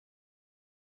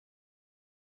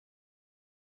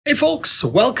Hey folks,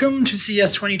 welcome to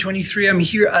CES 2023. I'm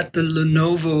here at the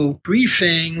Lenovo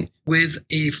briefing with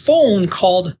a phone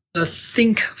called the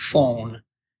ThinkPhone,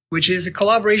 which is a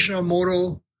collaboration of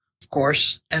Moto, of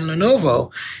course, and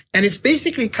Lenovo. And it's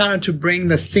basically kind of to bring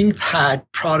the ThinkPad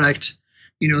product,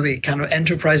 the kind of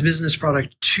enterprise business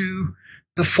product to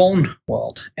the phone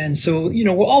world. And so,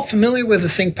 we're all familiar with the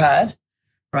ThinkPad,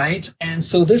 right? And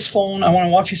so this phone, I want to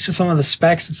walk you through some of the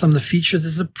specs and some of the features.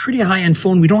 This is a pretty high-end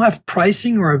phone. We don't have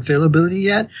pricing or availability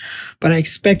yet, but I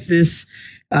expect this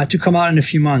to come out in a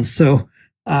few months. So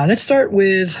let's start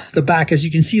with the back. As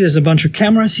you can see, there's a bunch of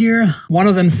cameras here. One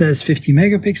of them says 50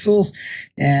 megapixels.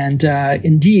 And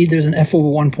indeed, there's an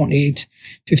f/1.8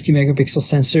 50 megapixel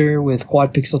sensor with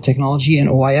quad pixel technology and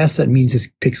OIS. That means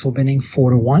it's pixel binning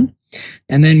 4:1.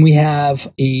 And then we have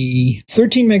a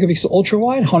 13 megapixel ultra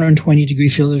wide, 120 degree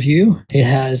field of view. It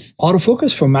has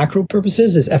autofocus for macro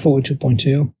purposes. It's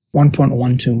f/2.2,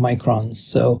 1.12 microns.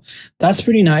 So that's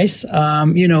pretty nice.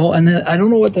 And then I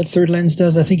don't know what that third lens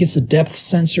does. I think it's a depth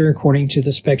sensor according to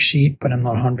the spec sheet, but I'm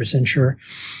not 100% sure.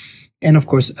 And of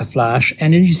course, a flash.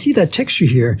 And then you see that texture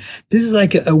here. This is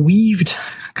like a weaved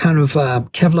kind of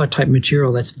Kevlar type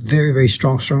material that's very, very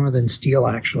strong, stronger than steel,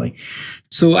 actually.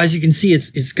 So as you can see,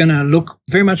 it's going to look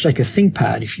very much like a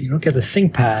ThinkPad. If you look at the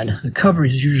ThinkPad, the cover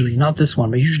is usually not this one,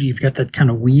 but usually you've got that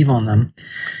kind of weave on them.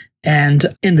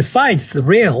 And in the sides, the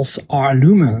rails are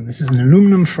aluminum. This is an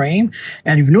aluminum frame.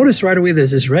 And you've noticed right away,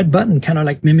 there's this red button, kind of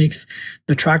like mimics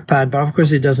the trackpad, but of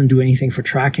course it doesn't do anything for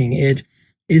tracking. It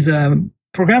is a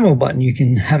programmable button. You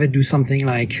can have it do something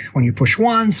like when you push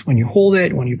once, when you hold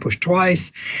it, when you push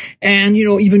twice, and,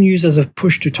 even use as a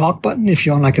push to talk button if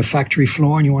you're on like a factory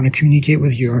floor and you want to communicate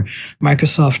with your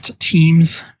Microsoft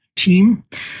Teams team.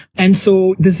 And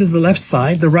so this is the left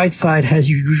side. The right side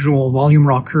has your usual volume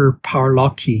rocker power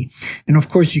lock key. And of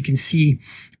course, you can see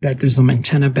that there's some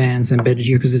antenna bands embedded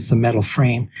here because it's a metal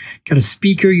frame. Got a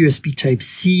speaker, USB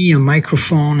Type-C, a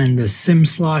microphone, and the SIM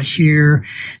slot here.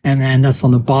 And then that's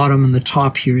on the bottom, and the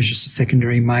top here is just a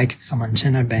secondary mic and some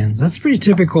antenna bands. That's pretty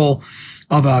typical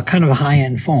of a kind of a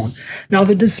high-end phone. Now,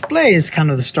 the display is kind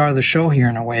of the star of the show here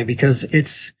in a way because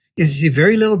it's you see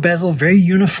very little bezel, very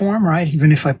uniform, right?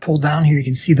 Even if I pull down here, you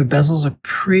can see the bezels are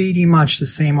pretty much the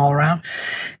same all around.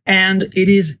 And it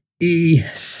is a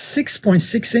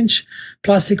 6.6 inch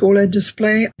plastic OLED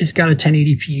display. It's got a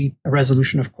 1080p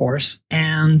resolution, of course.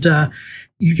 And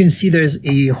you can see there's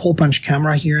a hole punch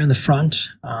camera here in the front.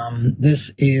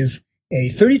 This is a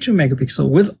 32 megapixel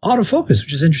with autofocus,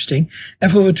 which is interesting.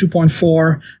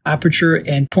 f/2.4 aperture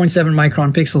and 0.7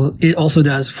 micron pixels. It also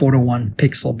does 4:1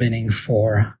 pixel binning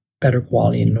for better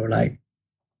quality in low light.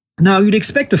 Now, you'd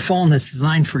expect a phone that's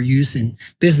designed for use in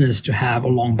business to have a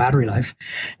long battery life.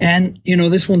 And,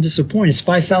 this won't disappoint. It's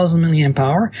 5,000 milliamp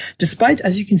hour, despite,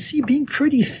 as you can see, being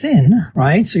pretty thin,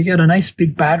 right? So you got a nice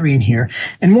big battery in here.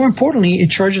 And more importantly,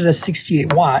 it charges at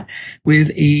 68 watt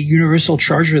with a universal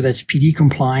charger that's PD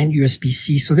compliant,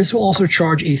 USB-C. So this will also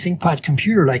charge a ThinkPad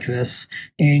computer like this.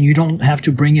 And you don't have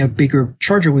to bring a bigger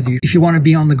charger with you if you want to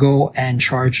be on the go and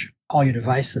charge all your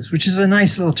devices, which is a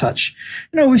nice little touch.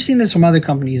 We've seen this from other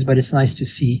companies, but it's nice to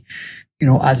see,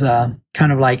 as a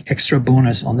kind of like extra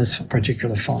bonus on this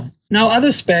particular phone. Now,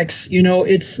 other specs,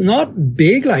 it's not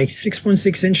big, like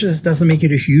 6.6 inches doesn't make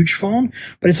it a huge phone,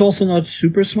 but it's also not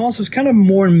super small. So it's kind of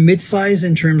more mid-size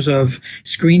in terms of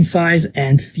screen size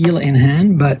and feel in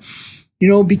hand. But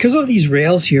because of these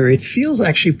rails here, it feels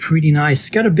actually pretty nice. It's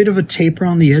got a bit of a taper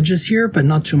on the edges here, but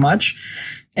not too much.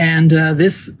 And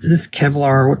this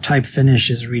Kevlar type finish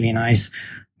is really nice.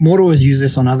 Moto has used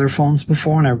this on other phones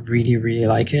before, and I really, really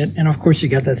like it. And of course, you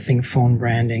get that ThinkPhone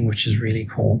branding, which is really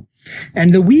cool.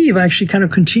 And the weave actually kind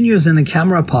of continues in the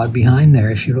camera pod behind there,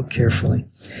 if you look carefully.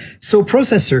 So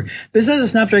processor, this has a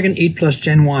Snapdragon 8 Plus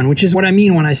Gen 1, which is what I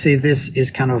mean when I say this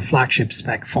is kind of a flagship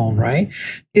spec phone, right?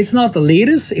 It's not the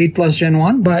latest 8 Plus Gen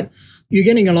 1, but you're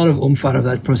getting a lot of oomph out of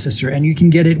that processor, and you can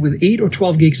get it with 8 or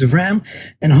 12 gigs of RAM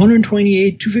and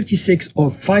 128, 256, or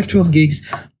 512 gigs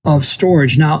of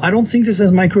storage. Now, I don't think this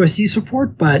has micro SD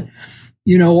support, but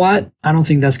you know what? I don't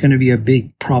think that's going to be a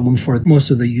big problem for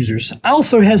most of the users. It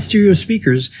also has stereo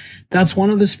speakers. That's one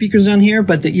of the speakers down here,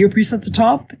 but the earpiece at the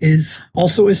top is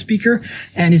also a speaker,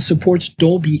 and it supports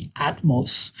Dolby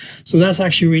Atmos. So that's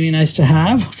actually really nice to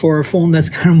have for a phone that's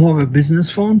kind of more of a business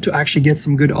phone to actually get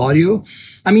some good audio.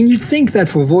 I mean, you'd think that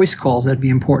for voice calls, that'd be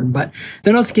important, but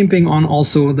they're not skimping on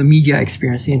also the media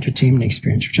experience, the entertainment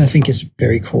experience, which I think is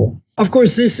very cool. Of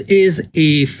course, this is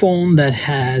a phone that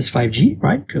has 5G,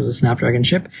 right? Because of the Snapdragon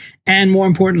chip. And more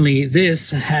importantly,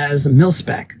 this has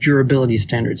mil-spec durability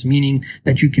standards, meaning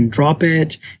that you can drop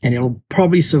it and it'll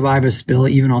probably survive a spill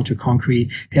even onto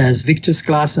concrete. It has Victus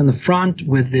glass in the front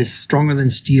with this stronger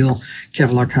than steel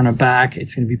Kevlar kind of back.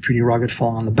 It's going to be pretty rugged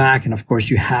falling on the back. And of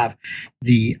course, you have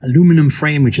the aluminum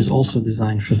frame, which is also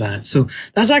designed for that. So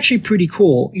that's actually pretty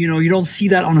cool. You know, you don't see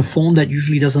that on a phone that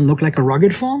usually doesn't look like a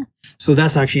rugged phone. So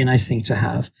that's actually a nice thing to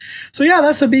have. So yeah,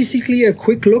 that's basically a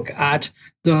quick look at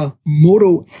the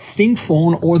Moto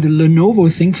ThinkPhone or the Lenovo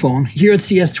ThinkPhone here at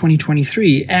CES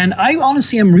 2023. And I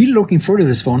honestly am really looking forward to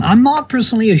this phone. I'm not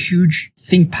personally a huge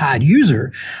ThinkPad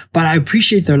user, but I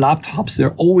appreciate their laptops.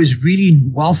 They're always really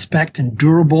well-spec'd and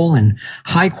durable and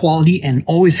high quality and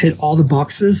always hit all the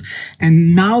boxes.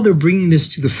 And now they're bringing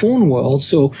this to the phone world.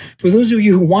 So for those of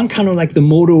you who want kind of like the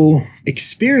Moto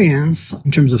experience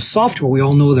in terms of software, we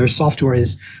all know their software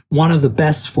is one of the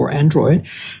best for Android.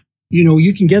 You know,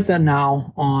 you can get that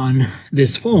now on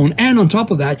this phone. And on top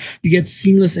of that, you get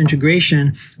seamless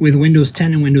integration with Windows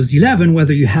 10 and Windows 11,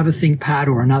 whether you have a ThinkPad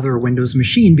or another Windows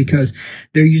machine, because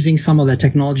they're using some of the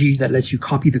technology that lets you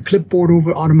copy the clipboard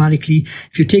over automatically.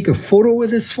 If you take a photo with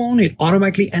this phone, it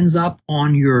automatically ends up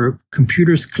on your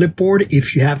computer's clipboard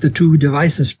if you have the two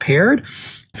devices paired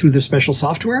through the special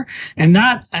software. And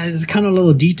that is kind of a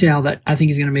little detail that I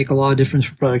think is going to make a lot of difference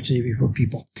for productivity for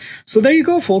people. So there you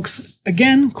go, folks.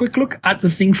 Again, quick look at the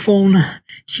ThinkPhone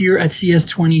here at CES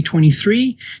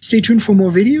 2023. Stay tuned for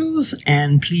more videos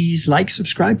and please like,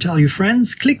 subscribe, tell your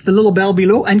friends, click the little bell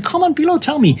below and comment below.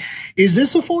 Tell me, is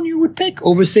this a phone you would pick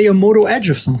over, say, a Moto Edge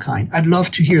of some kind? I'd love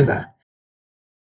to hear that.